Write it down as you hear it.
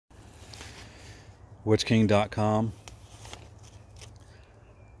witchking.com.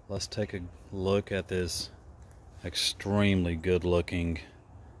 Let's take a look at this extremely good looking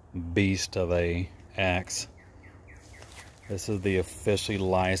beast of a axe. This is the officially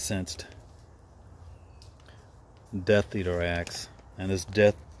licensed Death Dealer axe, and this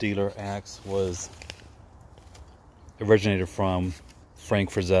Death Dealer axe was originated from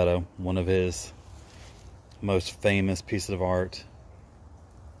Frank Frazetta, one of his most famous pieces of art.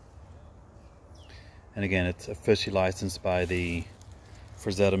 And again, it's officially licensed by the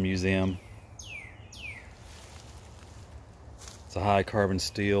Frazetta Museum. It's a high carbon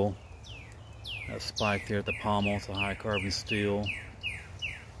steel. That spike there at the pommel, it's a high carbon steel.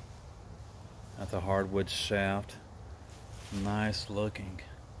 That's a hardwood shaft. Nice looking.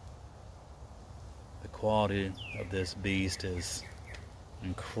 The quality of this beast is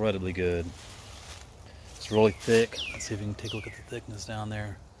incredibly good. It's really thick. Let's see if we can take a look at the thickness down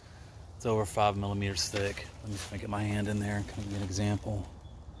there. It's over 5 millimeters thick. Let me see if I get my hand in there and kind of give you an example.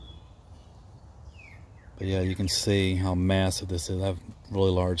 But yeah, you can see how massive this is. I have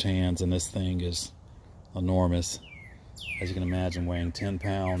really large hands, and this thing is enormous. As you can imagine, weighing 10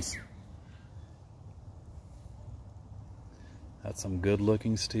 pounds. That's some good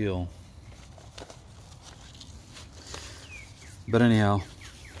looking steel. But anyhow,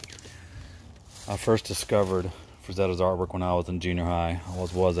 I first discovered Frazetta's artwork when I was in junior high. I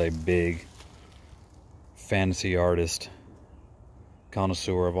was a big fantasy artist,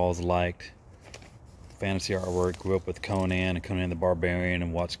 connoisseur. I've always liked fantasy artwork. Grew up with Conan and Conan the Barbarian,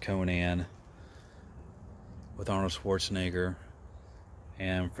 and watched Conan with Arnold Schwarzenegger.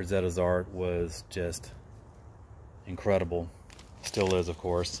 And Frazetta's art was just incredible. Still is, of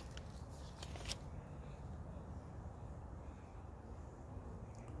course.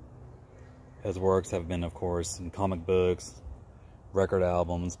 His works have been, of course, in comic books, record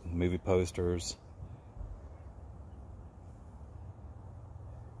albums, movie posters.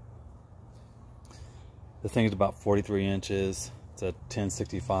 The thing is about 43 inches. It's a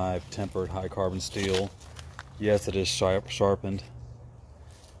 1065 tempered high carbon steel. Yes, it is sharpened.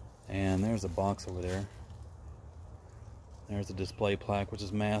 And there's a box over there. There's a display plaque, which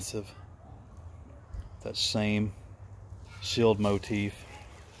is massive. That same shield motif.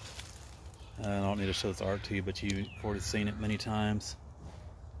 I don't need to show this art to you, but you've already seen it many times.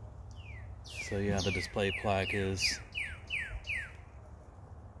 So yeah, the display plaque is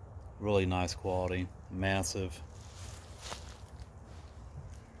really nice quality, massive.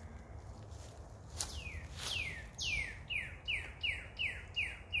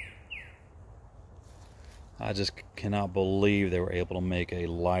 I just cannot believe they were able to make a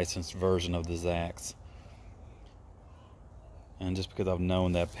licensed version of this axe. And just because I've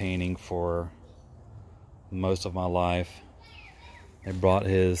known that painting for most of my life, they brought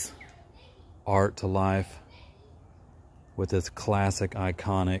his art to life with this classic,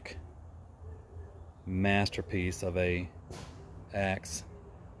 iconic masterpiece of a axe.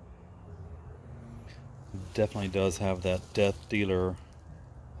 Definitely does have that Death Dealer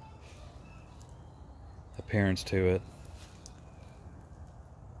appearance to it.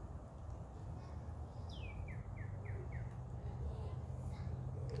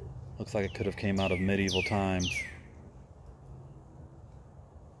 Looks like it could have came out of medieval times.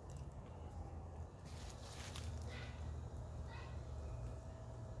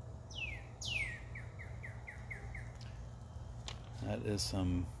 That is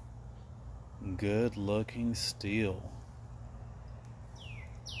some good looking steel.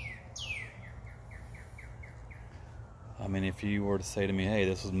 I mean, if you were to say to me, hey,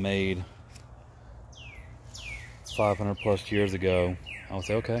 this was made 500 plus years ago, I would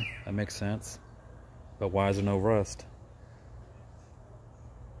say, okay, that makes sense. But why is there no rust?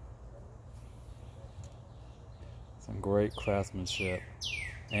 Some great craftsmanship.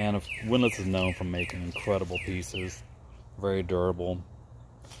 And Windlass is known for making incredible pieces. Very durable.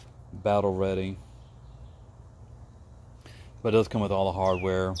 Battle ready. But it does come with all the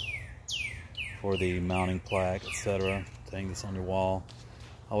hardware for the mounting plaque, etc. To hang this on your wall.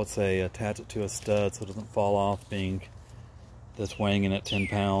 I would say attach it to a stud so it doesn't fall off, being this weighing in at 10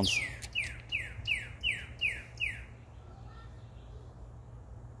 pounds.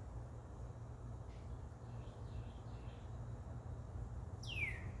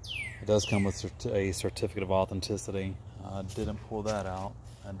 It does come with a certificate of authenticity. I didn't pull that out.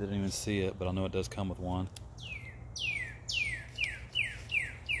 I didn't even see it, but I know it does come with one.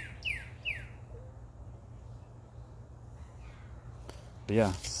 But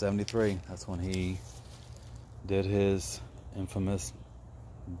yeah, 73. That's when he did his infamous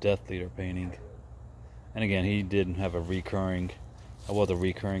Death Dealer painting. And again, he didn't have a recurring, that was a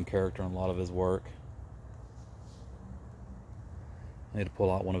recurring character in a lot of his work. I need to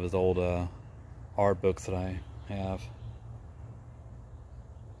pull out one of his old art books that I have.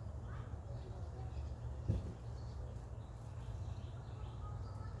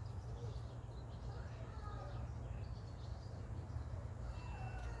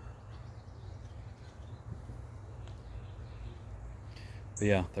 But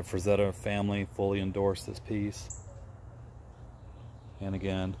yeah, the Frazetta family fully endorsed this piece. And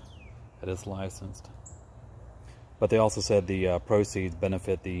again, it is licensed. But they also said the proceeds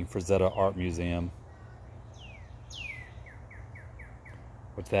benefit the Frazetta Art Museum.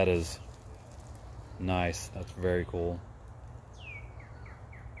 Which that is nice. That's very cool.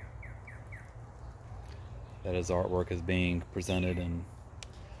 That his artwork is being presented and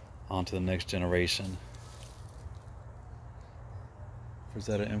onto the next generation.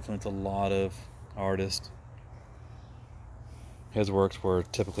 Frazetta influenced a lot of artists. His works were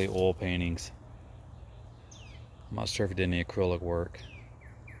typically oil paintings. I'm not sure if he did any acrylic work.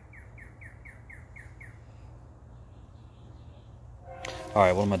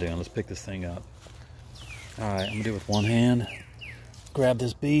 Alright, what am I doing? Let's pick this thing up. Alright, I'm going to do it with one hand. Grab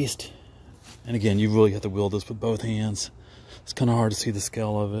this beast. And again, you really have to wield this with both hands. It's kind of hard to see the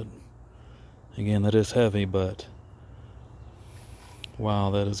scale of it. Again, that is heavy, but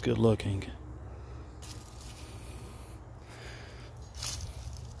wow, that is good looking.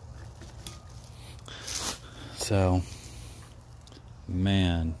 So,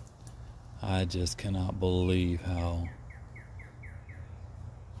 man, I just cannot believe how,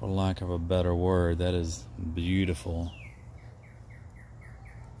 for lack of a better word, that is beautiful.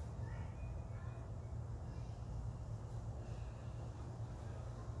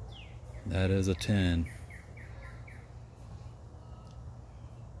 That is a 10.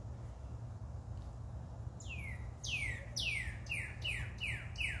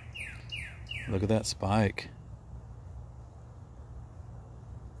 Look at that spike.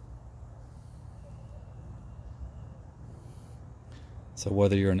 So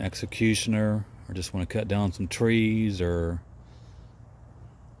whether you're an executioner or just want to cut down some trees or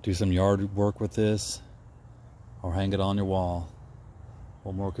do some yard work with this or hang it on your wall,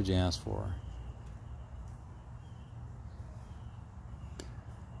 what more could you ask for?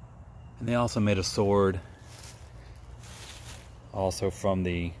 And they also made a sword also from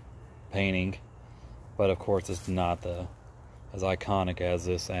the painting, but of course it's not as iconic as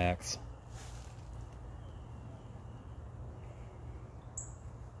this axe.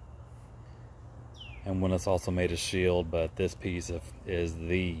 And one that's also made a shield, but this piece is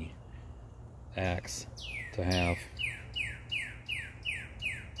the axe to have.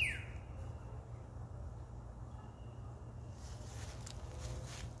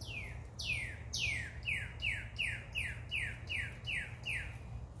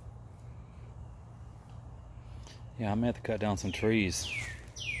 Yeah, I'm gonna have to cut down some trees.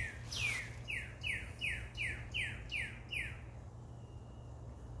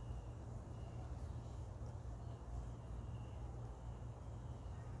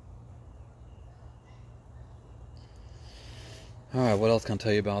 Alright, what else can I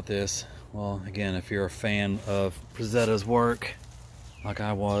tell you about this? Well, again, if you're a fan of Frazetta's work, like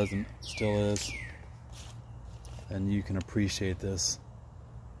I was and still is, then you can appreciate this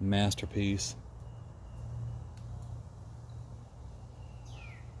masterpiece.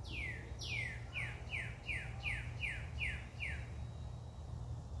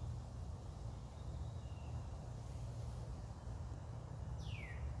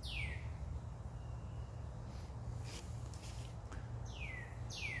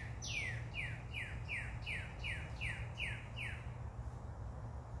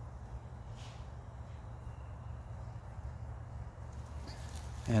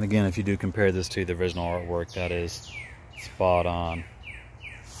 And again, if you do compare this to the original artwork, that is spot on.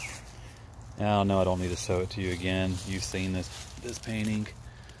 Now, no, I don't need to show it to you again. You've seen this painting.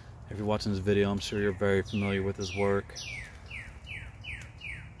 If you're watching this video, I'm sure you're very familiar with his work.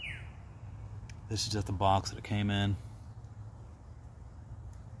 This is just the box that it came in.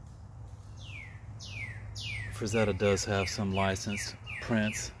 Frazetta does have some licensed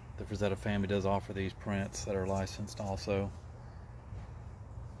prints. The Frazetta family does offer these prints that are licensed also.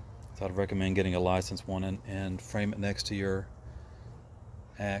 So I'd recommend getting a licensed one and frame it next to your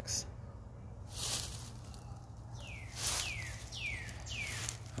axe.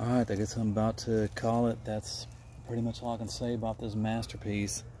 Alright, I guess I'm about to call it. That's pretty much all I can say about this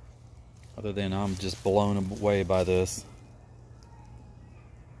masterpiece. Other than I'm just blown away by this.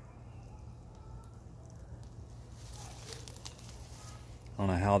 I don't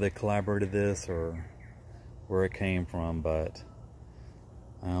know how they collaborated this or where it came from, but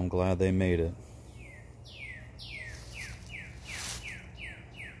I'm glad they made it.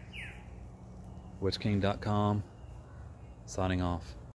 witchking.com, signing off.